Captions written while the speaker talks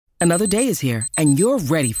Another day is here, and you're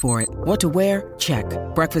ready for it. What to wear? Check.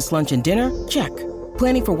 Breakfast, lunch, and dinner? Check.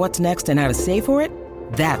 Planning for what's next and how to save for it?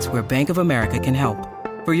 That's where Bank of America can help.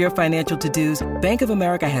 For your financial to-dos, Bank of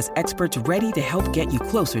America has experts ready to help get you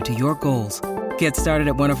closer to your goals. Get started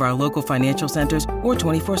at one of our local financial centers or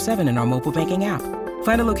 24/7 in our mobile banking app.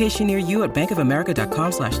 Find a location near you at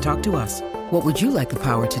bankofamerica.com/talktous. What would you like the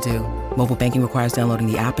power to do? Mobile banking requires downloading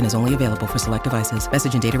the app and is only available for select devices.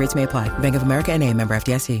 Message and data rates may apply. Bank of America N.A., member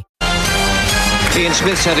FDIC. Ian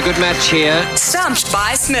Smith's had a good match here. Stumped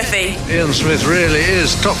by Smithy. Ian Smith really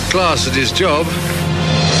is top class at his job.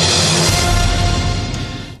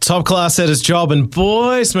 Top class at his job, and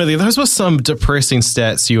boy, Smithy, those were some depressing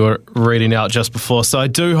stats you were reading out just before. So I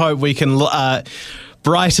do hope we can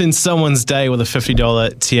brighten someone's day with a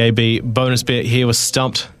 $50 TAB bonus bet here with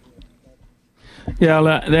Stumped.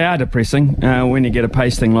 Yeah, they are depressing when you get a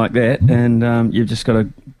pasting like that, and you've just got to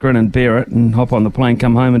grin and bear it and hop on the plane,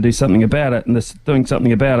 come home and do something about it. And this doing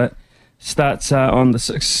something about it starts on the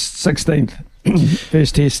 16th,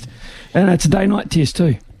 first test. And it's a day-night test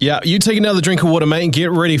too. Yeah, you take another drink of water, mate, and get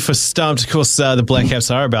ready for Stumped. Of course, the Black Caps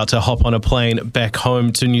are about to hop on a plane back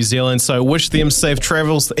home to New Zealand, so wish them safe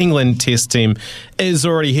travels. The England test team is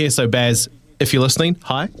already here, so Baz, if you're listening,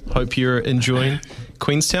 hi. Hope you're enjoying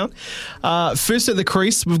Queenstown. First at the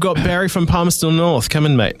crease, we've got Barry from Palmerston North. Come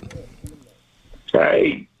in, mate.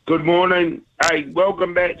 Hey, good morning. Hey,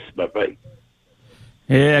 welcome back, Smithy.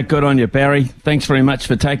 Yeah, good on you, Barry. Thanks very much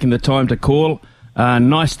for taking the time to call.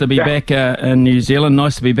 Nice to be back in New Zealand,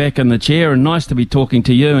 nice to be back in the chair, and nice to be talking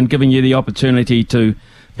to you and giving you the opportunity to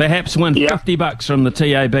perhaps win $50 from the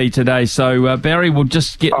TAB today. So, Barry, we'll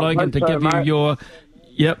just get Logan to give you your...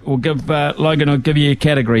 Yep, we'll give Logan will give you your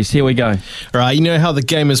categories. Here we go. All right, you know how the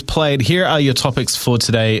game is played. Here are your topics for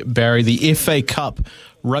today, Barry. The FA Cup,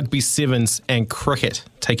 Rugby Sevens, and cricket.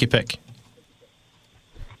 Take your pick.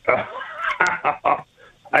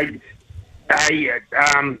 I'm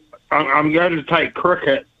going to take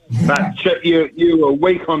cricket, but you were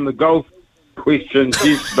weak on the golf questions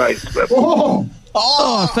yesterday.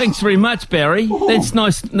 Oh, thanks very much, Barry. That's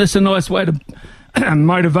nice. That's a nice way to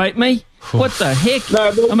motivate me. What the heck?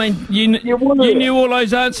 No, I mean, you knew all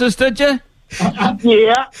those answers, did you?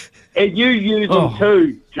 Yeah, and you used them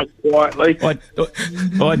too, just quietly.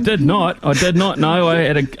 I did not. I did not know. I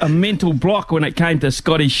had a mental block when it came to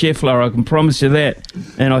Scotty Scheffler, I can promise you that.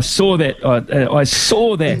 And I saw that. I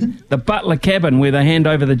saw that. The Butler cabin where they hand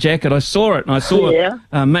over the jacket, I saw it. And I saw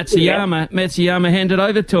Matsuyama hand it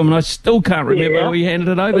over to him, and I still can't remember who he handed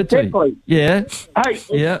it over to. Yeah. Hey,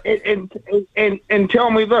 and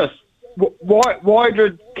tell me this. Why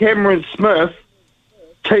did Cameron Smith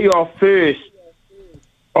tee off first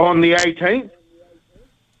on the 18th?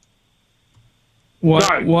 What?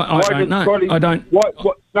 I don't know.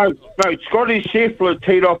 Scotty Scheffler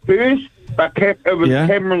teed off first, but it was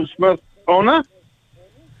Cameron Smith's honour.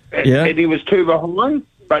 And he was two behind,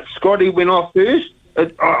 but Scotty went off first.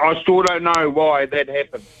 I still don't know why that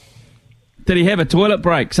happened. Did he have a toilet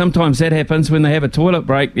break? Sometimes that happens when they have a toilet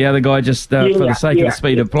break. The other guy just, for the sake of the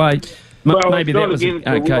speed of play. Well, maybe that was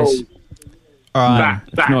a case. All right.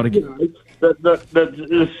 It's not again.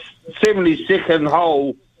 The 72nd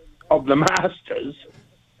hole of the Masters,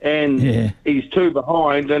 and he's two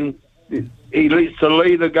behind, and he lets the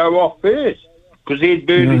leader go off first because he had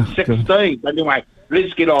birdied 16. But anyway,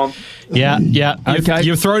 let's get on. Yeah.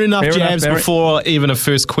 You've thrown enough jabs before even a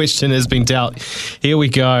first question has been dealt. Here we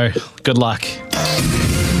go. Good luck.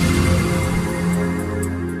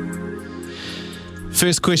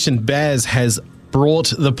 First question, Baz has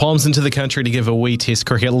brought the Poms into the country to give a wee test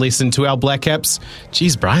cricket lesson to our Black Caps.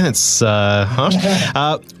 Jeez, Brian, it's harsh.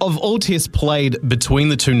 Of all tests played between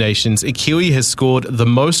the two nations, a Kiwi has scored the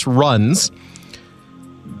most runs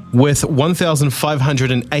with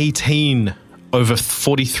 1,518 over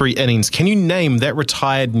 43 innings. Can you name that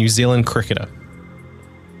retired New Zealand cricketer?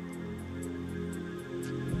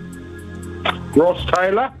 Ross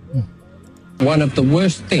Taylor. One of the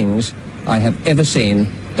worst things I have ever seen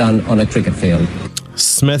done on a cricket field.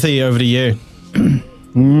 Smithy, over to you.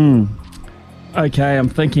 Okay, I'm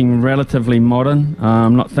thinking relatively modern.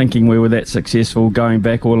 I'm not thinking we were that successful going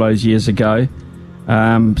back all those years ago.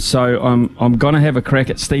 So I'm going to have a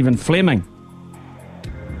crack at Stephen Fleming.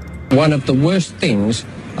 One of the worst things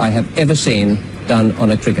I have ever seen done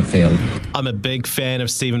on a cricket field. I'm a big fan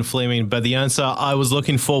of Stephen Fleming, but the answer I was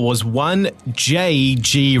looking for was one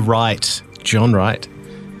J.G. Wright. John Wright.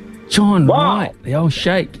 John Wright. The old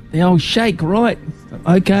shake, right.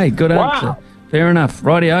 Okay, good answer. Fair enough.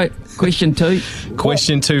 Rightio. Question 2.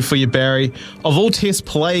 Question 2 for you, Barry. Of all tests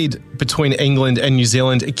played between England and New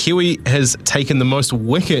Zealand, a Kiwi has taken the most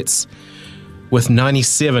wickets with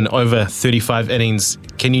 97 over 35 innings.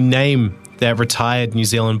 Can you name that retired New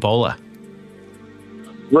Zealand bowler?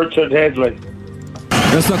 Richard Hadley.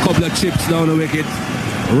 Just a couple of chips down the wicket,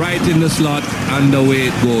 right in the slot, and away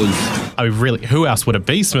it goes. Oh, really? Who else would it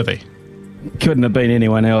be, Smithy? Couldn't have been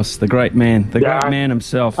anyone else. The great man. The great man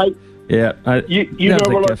himself. Hey, yeah. You know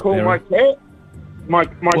what I call Barry. my cat? My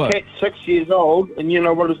cat's 6 years old, and you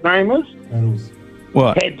know what his name is?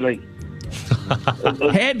 What? Hadley.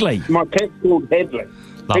 Hadley. My cat's called Hadley.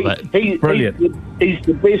 Love it. Brilliant. He's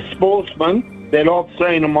the best sportsman that I've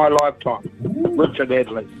seen in my lifetime. Richard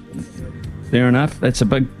Hadley. Fair enough. That's a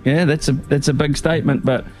big. Yeah, that's a big statement.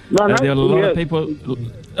 But No, there are a lot of people.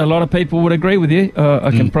 A lot of people would agree with you.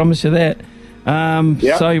 I can promise you that.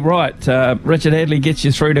 So right, Richard Hadley gets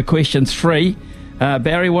you through to question 3.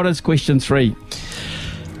 Barry, what is question 3?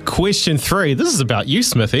 Question 3. This is about you,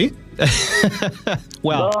 Smithy.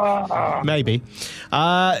 Well, maybe.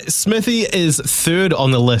 Smithy is third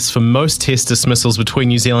on the list for most test dismissals between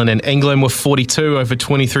New Zealand and England with 42 over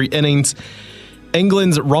 23 innings.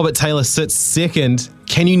 England's Robert Taylor sits second.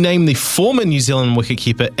 Can you name the former New Zealand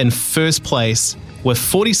wicketkeeper in first place with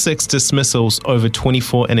 46 dismissals over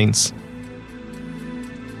 24 innings?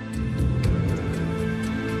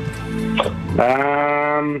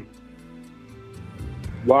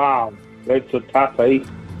 Wow, that's a toughie.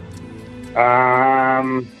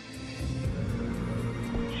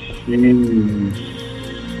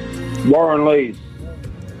 Warren Lees.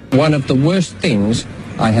 One of the worst things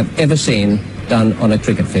I have ever seen done on a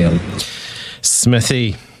cricket field.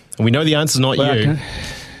 Smithy, we know the answer's not you. Okay.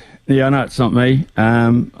 Yeah, I know it's not me.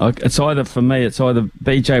 It's either, for me, it's either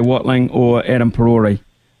BJ Watling or Adam Parori.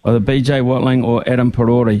 Either BJ Watling or Adam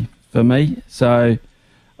Parori for me. So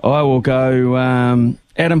I will go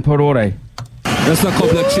Adam Parori. Just a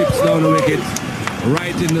couple of chips down the wicket,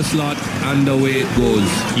 right in the slot, and away it goes.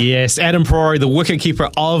 Yes, Adam Parori, the wicketkeeper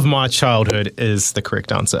of my childhood, is the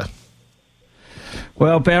correct answer.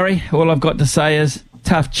 Well, Barry, all I've got to say is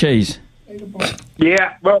tough cheese.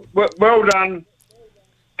 Yeah, well done.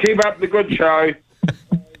 Keep up the good show.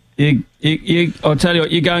 I'll tell you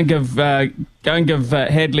what. You go and give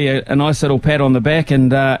Hadley a nice little pat on the back,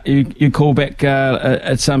 and you call back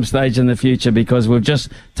at some stage in the future, because we've just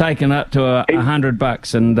taken up to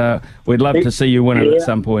 $100, and we'd love to see you win it at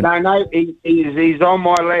some point. No, he's on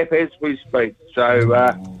my lap as we speak. So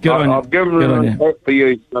I've given him a pat for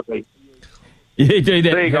you, Smithy. You do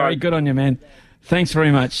that, Barry. Good on you, man. Thanks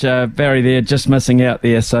very much, Barry. There, just missing out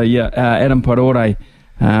there. So yeah, Adam Parori.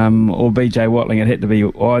 Or BJ Watling. It had to be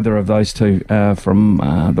either of those two from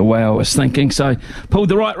the way I was thinking. So pulled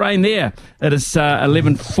the right rein there. It is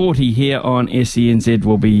 11:40 here on SENZ.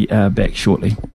 We'll be back shortly.